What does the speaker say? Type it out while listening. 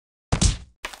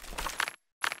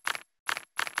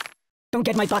Don't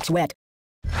get my box wet.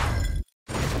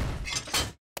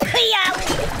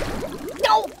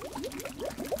 No!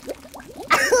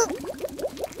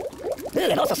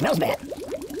 It also smells bad.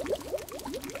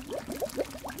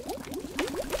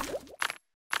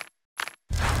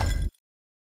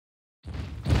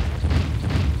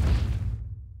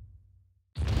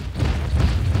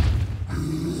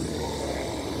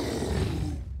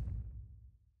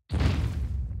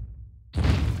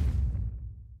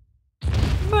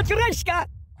 Matryoshka!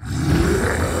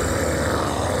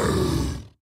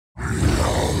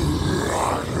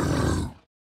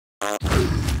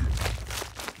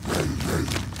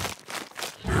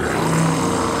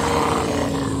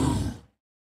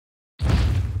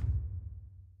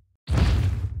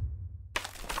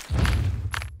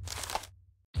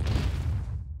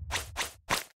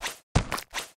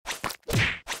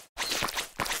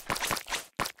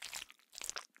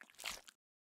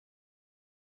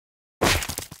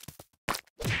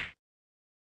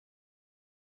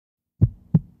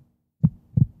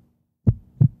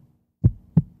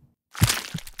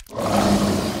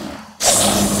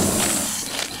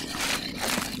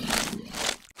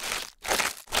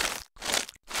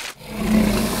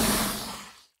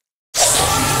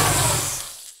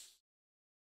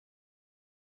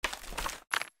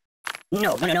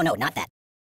 No, not that.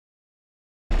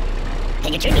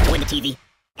 Hey, you turned me toward the TV.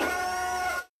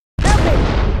 Help me!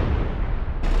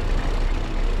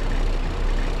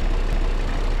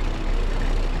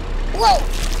 Whoa!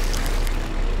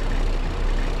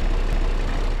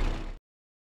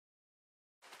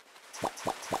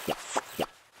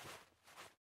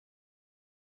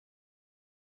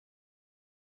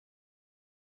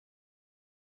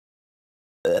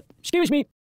 Excuse me.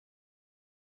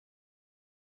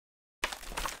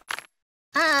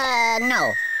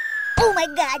 No. Oh my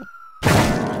god!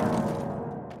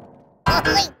 Oh,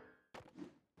 wait!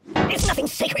 It's nothing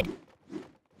sacred.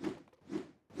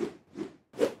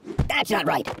 That's not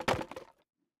right.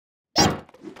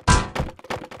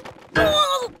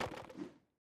 Oh!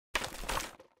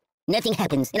 Nothing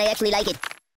happens, and I actually like it.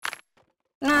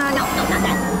 No, not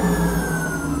that.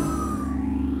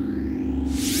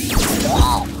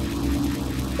 Oh!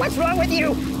 What's wrong with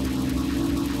you?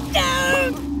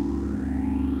 No!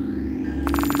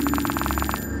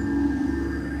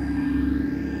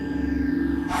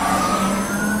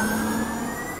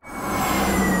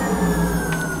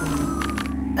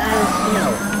 No.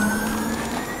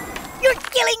 You're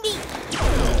killing me!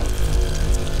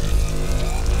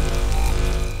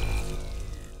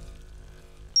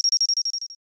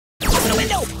 Open the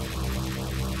window!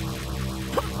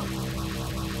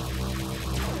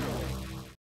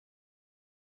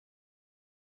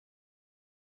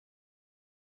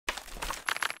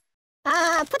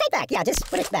 Put it back. Yeah, just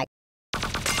put it back.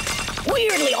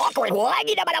 Weirdly awkward.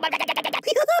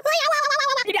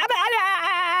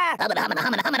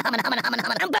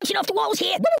 I'm bouncing off the walls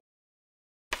here.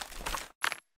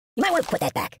 You might want to put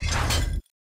that back.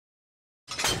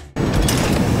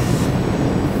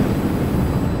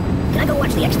 Can I go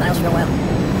watch the X-Files for a while?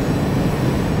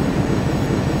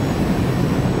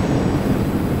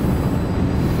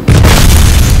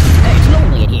 Hey, it's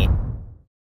lonely in here.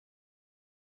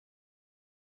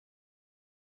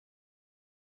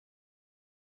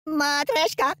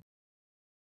 Matryoshka.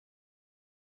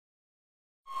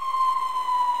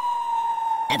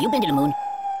 Have you been to the moon?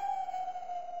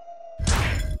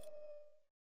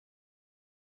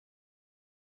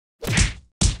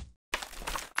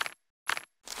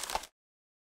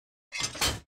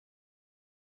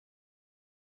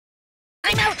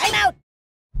 I'm out!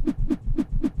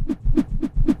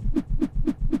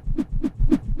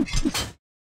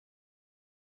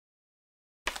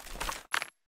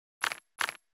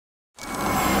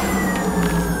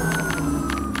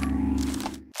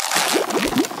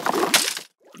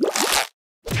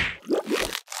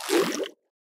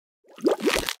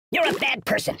 You're a bad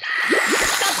person.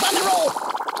 Stop, bomb and roll!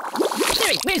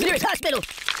 Siri, where's the nearest hospital?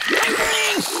 I'm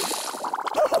coming!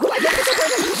 Oh, my God, this is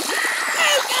working!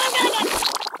 Oh, God!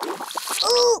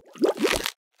 Ooh!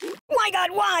 My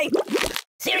God, why?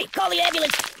 Siri, call the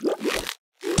ambulance!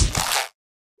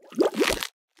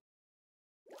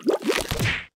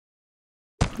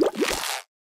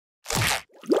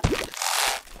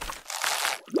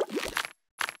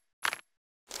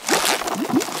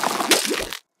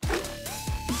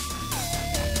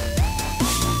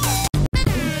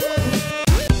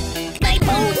 My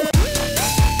bones!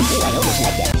 Ooh, I almost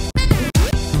like that.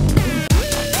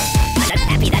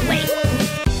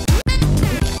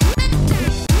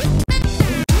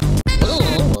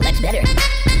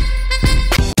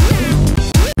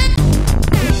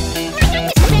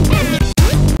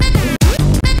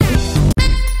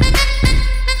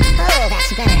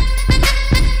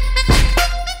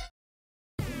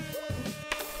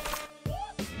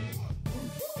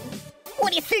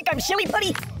 silly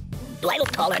putty? Do I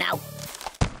look taller now?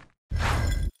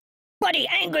 Buddy,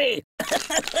 angry!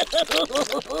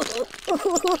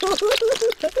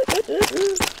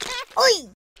 Oi!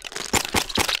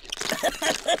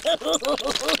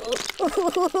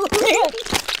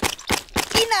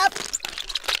 Enough!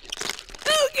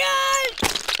 Oh, God!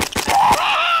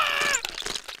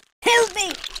 Help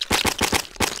me!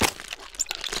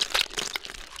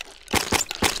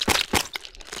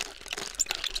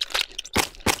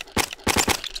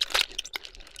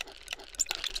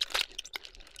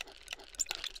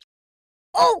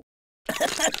 Oh!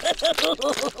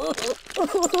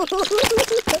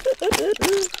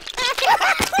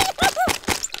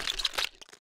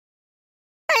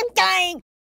 I'm dying!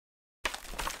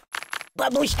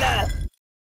 Babushka!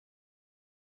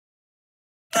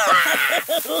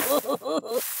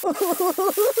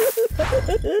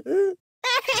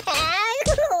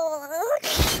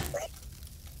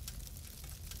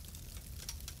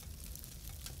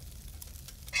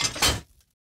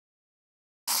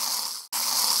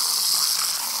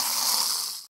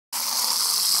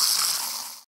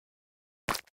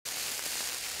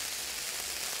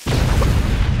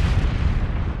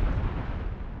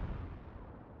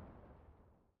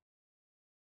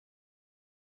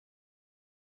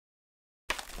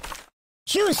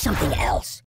 Choose something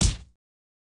else.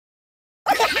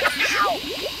 Ow!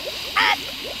 Ah!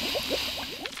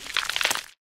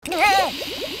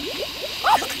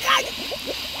 Oh, God!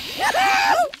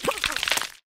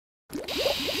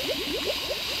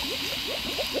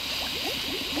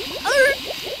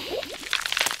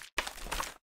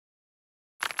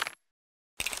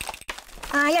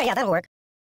 Yeah, that'll work.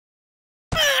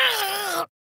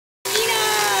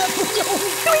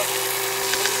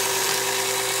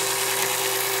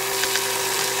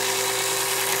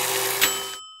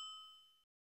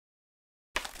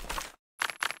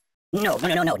 No,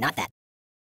 not that.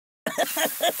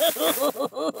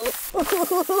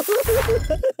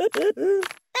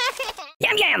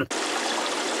 Yum yum!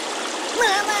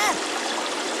 Mama!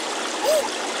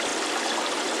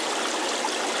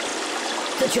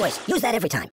 Good choice. Use that every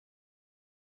time.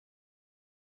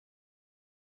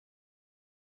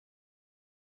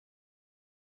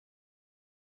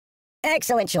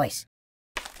 Excellent choice.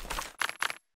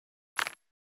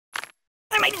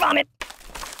 I might vomit.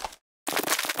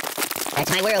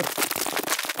 That's my world.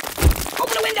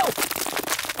 Open the window!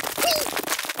 Whee!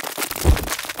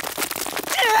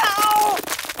 Ow!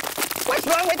 What's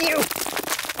wrong with you?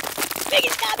 Make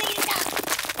it stop! Make it stop!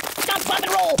 Stop, bump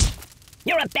and roll!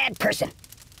 You're a bad person.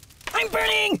 I'm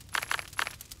burning!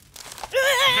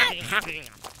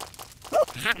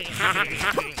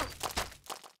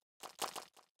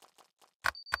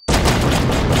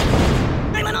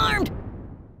 I'm unarmed!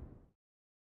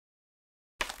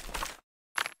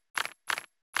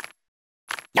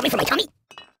 Yummy for my tummy?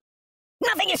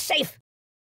 Nothing is safe!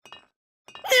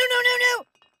 No!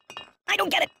 I don't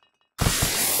get it! No!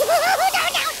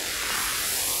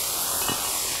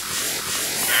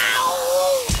 Ow!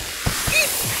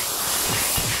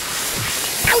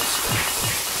 Ouch!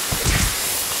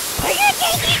 Are you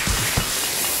taking it?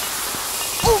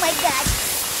 Oh my God!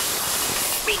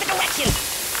 Read the directions!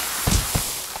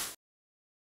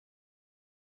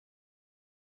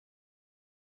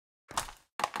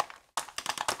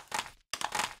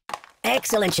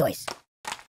 Excellent choice.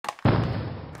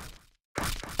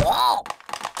 Oh!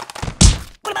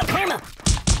 What about karma?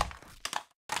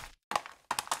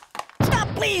 Stop,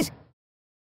 please!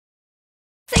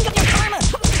 Think of your karma!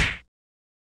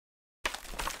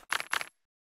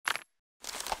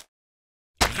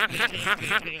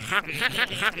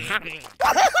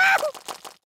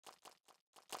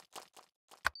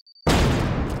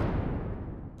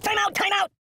 Time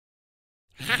out!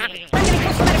 I'm getting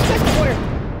close to that stress disorder!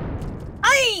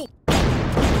 Aye!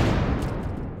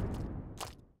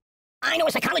 I know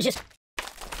a psychologist.